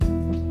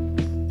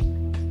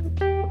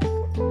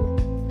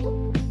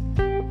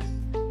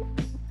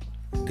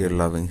Dear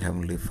loving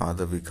Heavenly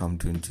Father, we come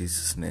to you in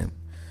Jesus' name.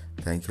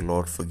 Thank you,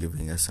 Lord, for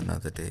giving us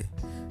another day.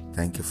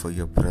 Thank you for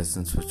your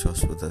presence which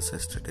was with us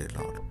yesterday,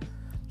 Lord.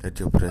 Let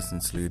your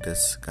presence lead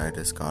us, guide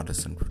us, guard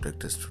us, and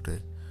protect us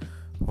today.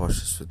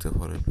 Wash us with your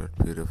holy blood,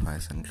 purify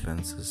us and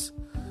cleanse us.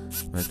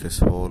 Make us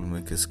whole,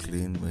 make us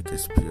clean, make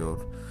us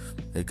pure,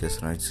 make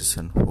us righteous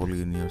and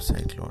holy in your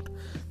sight, Lord.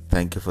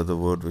 Thank you for the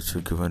word which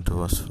you've given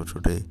to us for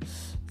today.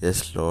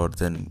 Yes, Lord,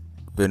 then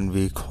when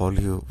we call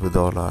you with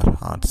all our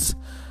hearts,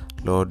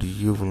 Lord,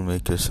 you will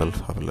make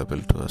yourself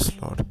available to us,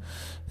 Lord.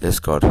 Yes,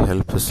 God,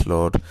 help us,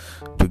 Lord,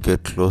 to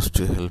get close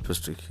to you. Help us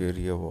to hear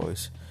your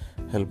voice.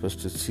 Help us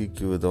to seek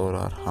you with all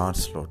our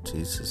hearts, Lord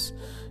Jesus.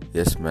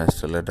 Yes,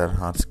 Master, let our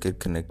hearts get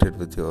connected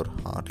with your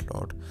heart,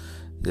 Lord.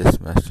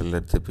 Yes, Master,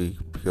 let there be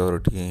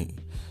purity,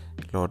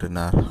 Lord, in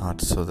our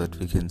hearts so that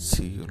we can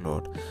see you,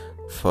 Lord.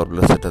 For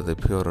blessed are the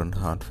pure in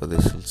heart, for they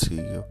shall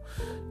see you.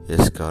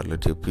 Yes, God,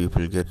 let your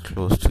people get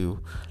close to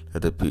you.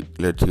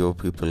 Let your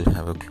people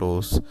have a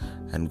close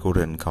and good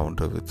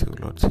encounter with you,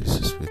 Lord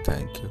Jesus. We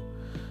thank you.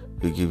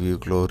 We give you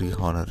glory,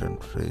 honor, and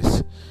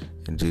praise.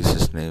 In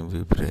Jesus' name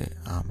we pray.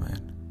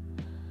 Amen.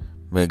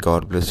 May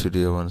God bless you,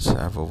 dear ones.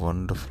 Have a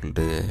wonderful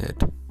day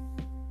ahead.